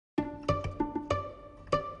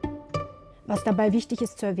Was dabei wichtig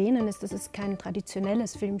ist zu erwähnen, ist, dass es kein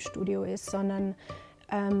traditionelles Filmstudio ist, sondern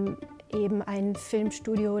eben ein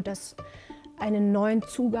Filmstudio, das einen neuen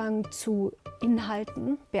Zugang zu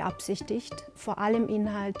Inhalten beabsichtigt. Vor allem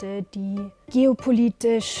Inhalte, die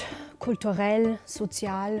geopolitisch, kulturell,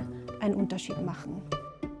 sozial einen Unterschied machen.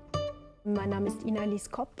 Mein Name ist Ina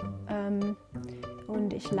Alice Kopp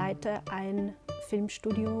und ich leite ein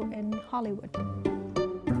Filmstudio in Hollywood.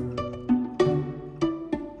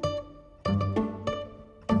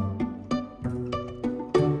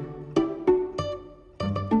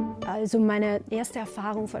 Also meine erste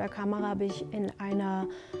Erfahrung vor der Kamera habe ich in einer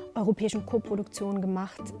europäischen Koproduktion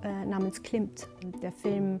gemacht namens Lebt. Der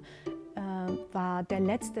Film war der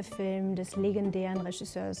letzte Film des legendären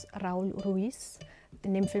Regisseurs Raúl Ruiz.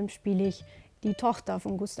 In dem Film spiele ich die Tochter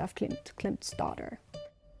von Gustav Klimt, Klimts Daughter.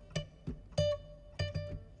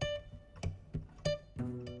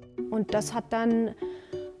 Und das hat dann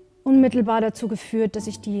unmittelbar dazu geführt, dass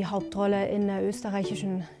ich die Hauptrolle in einer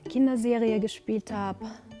österreichischen Kinderserie gespielt habe.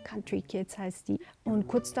 Country Kids heißt die. Und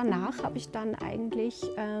kurz danach habe ich dann eigentlich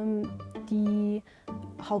die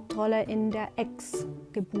Hauptrolle in der Ex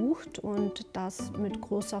gebucht und das mit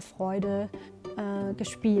großer Freude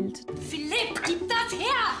gespielt. Philipp, gib das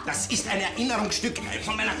her! Das ist ein Erinnerungsstück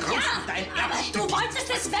von meiner Großmutter, ein Erbstück. Du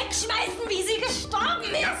wolltest es wegschmeißen, wie sie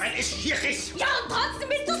gestorben ist. Ja, weil es schier ist. Ja, und trotzdem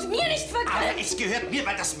bist du es mir nicht vergönnt. Aber es gehört mir,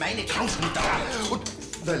 weil das meine Großmutter war. Und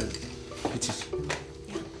weil... Jetzt ist...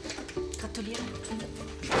 Ja, gratuliere.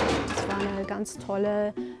 Das war eine ganz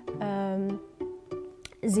tolle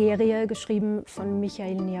Serie, geschrieben von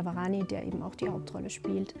Michael Niavarani, der eben auch die Hauptrolle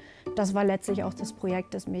spielt. Das war letztlich auch das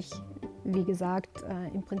Projekt, das mich, wie gesagt,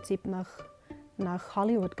 im Prinzip nach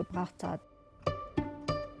Hollywood gebracht hat.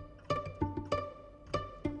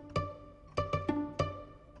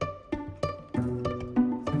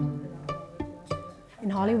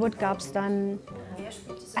 In Hollywood gab es dann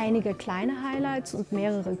einige kleine Highlights und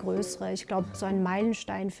mehrere größere. Ich glaube, so ein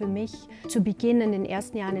Meilenstein für mich zu Beginn in den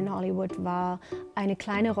ersten Jahren in Hollywood war eine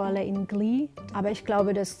kleine Rolle in Glee. Aber ich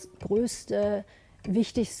glaube, das größte,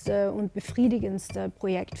 wichtigste und befriedigendste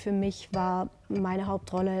Projekt für mich war meine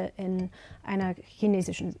Hauptrolle in einer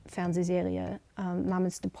chinesischen Fernsehserie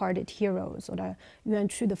namens Departed Heroes oder Yuan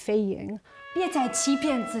Chu的飞影. 别再欺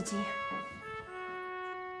骗自己。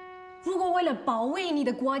如果为了保卫你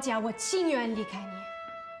的国家，我情愿离开你。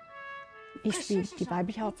 Ich spiele die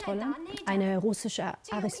weibliche Hauptrolle, eine russische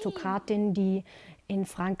Aristokratin, die in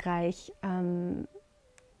Frankreich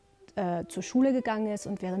zur Schule gegangen ist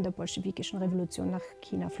und während der bolschewikischen Revolution nach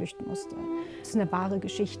China flüchten musste. Das ist eine wahre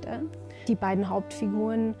Geschichte. Die beiden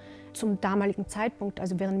Hauptfiguren zum damaligen Zeitpunkt,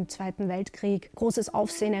 also während dem Zweiten Weltkrieg, großes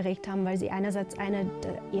Aufsehen erregt haben, weil sie einerseits eine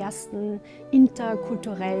der ersten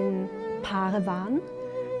interkulturellen Paare waren,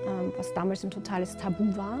 was damals ein totales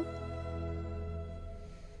Tabu war.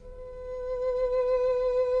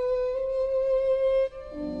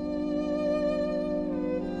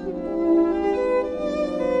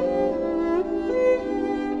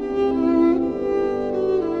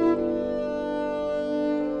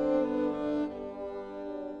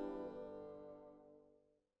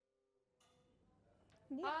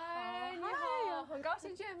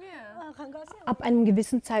 Ab einem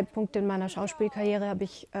gewissen Zeitpunkt in meiner Schauspielkarriere habe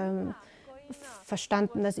ich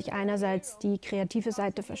verstanden, dass ich einerseits die kreative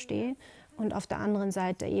Seite verstehe und auf der anderen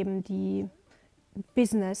Seite eben die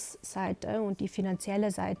Business-Seite und die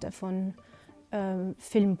finanzielle Seite von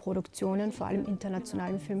Filmproduktionen, vor allem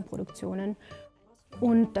internationalen Filmproduktionen.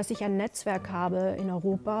 Und dass ich ein Netzwerk habe in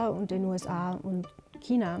Europa und den USA und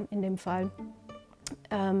China in dem Fall,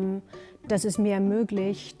 das es mir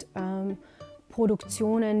ermöglicht,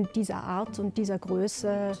 Produktionen dieser Art und dieser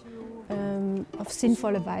Größe auf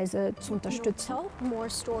sinnvolle Weise zu unterstützen. More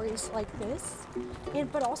stories like this,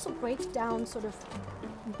 but also break down sort of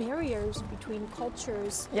barriers between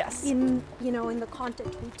cultures in the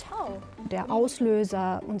content we tell. Der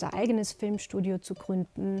Auslöser, unser eigenes Filmstudio zu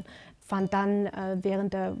gründen, fand dann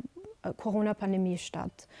während der Corona-Pandemie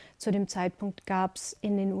statt. Zu dem Zeitpunkt gab es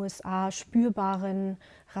in den USA spürbaren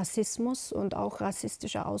Rassismus und auch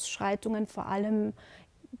rassistische Ausschreitungen, vor allem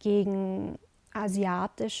gegen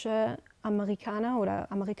asiatische Amerikaner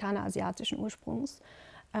oder Amerikaner asiatischen Ursprungs,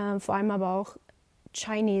 vor allem aber auch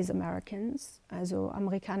Chinese Americans, also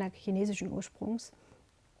Amerikaner chinesischen Ursprungs.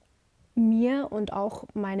 Mir und auch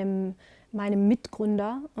meinem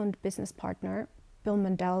Mitgründer und Businesspartner Bill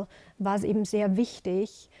Mandel war es eben sehr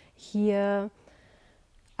wichtig, hier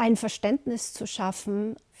ein Verständnis zu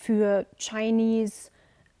schaffen für Chinese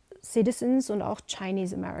Citizens und auch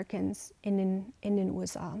Chinese Americans in den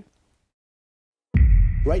USA.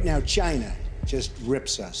 Right now, China just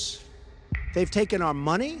rips us. They've taken our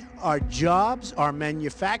money, our jobs, our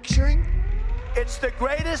manufacturing. It's the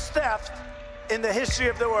greatest theft in the history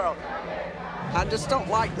of the world. I just don't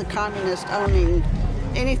like the communists owning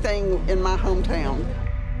anything in my hometown.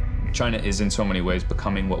 China is in so many ways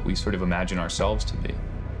becoming what we sort of imagine ourselves to be.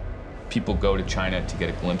 People go to China to get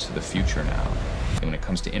a glimpse of the future now, when it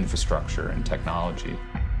comes to infrastructure and technology.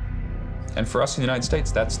 And for us in the United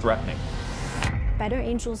States, that's threatening. Better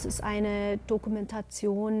Angels ist eine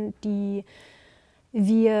Dokumentation, die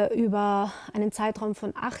wir über einen Zeitraum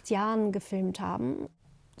von 8 Jahren gefilmt haben.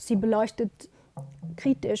 Sie beleuchtet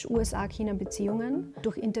kritisch USA-China-Beziehungen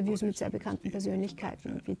durch Interviews mit sehr bekannten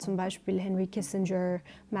Persönlichkeiten, wie zum Beispiel Henry Kissinger,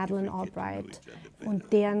 Madeleine Albright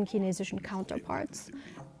und deren chinesischen Counterparts.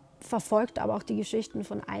 Verfolgt aber auch die Geschichten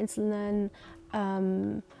von einzelnen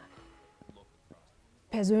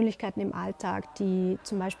Persönlichkeiten im Alltag, die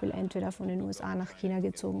zum Beispiel entweder von den USA nach China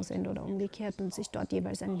gezogen sind oder umgekehrt und sich dort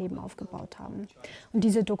jeweils ein Leben aufgebaut haben. Und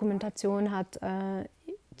diese Dokumentation hat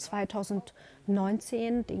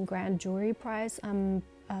 2019 den Grand Jury Prize am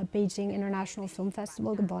Beijing International Film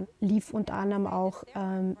Festival gewonnen. Lief unter anderem auch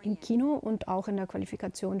im Kino und auch in der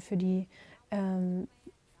Qualifikation für die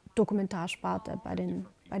Dokumentarsparte bei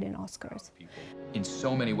den Oscars. In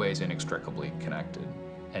so many ways inextricably connected,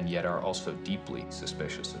 and yet are also deeply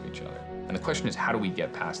suspicious of each other. And the question is, how do we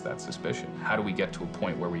get past that suspicion? How do we get to a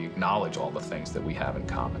point where we acknowledge all the things that we have in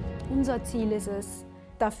common? Unser Ziel ist es,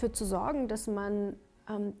 dafür zu sorgen, dass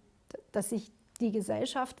sich die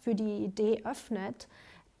Gesellschaft für die Idee öffnet,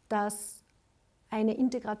 dass eine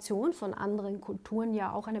Integration von anderen Kulturen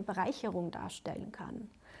ja auch eine Bereicherung darstellen kann.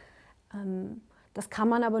 Das kann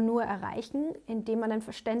man aber nur erreichen, indem man ein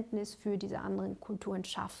Verständnis für diese anderen Kulturen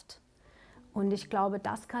schafft. Und ich glaube,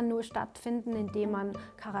 das kann nur stattfinden, indem man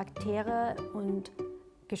Charaktere und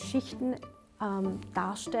Geschichten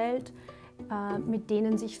darstellt, mit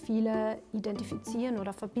denen sich viele identifizieren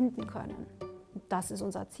oder verbinden können. Das ist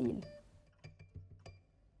unser Ziel.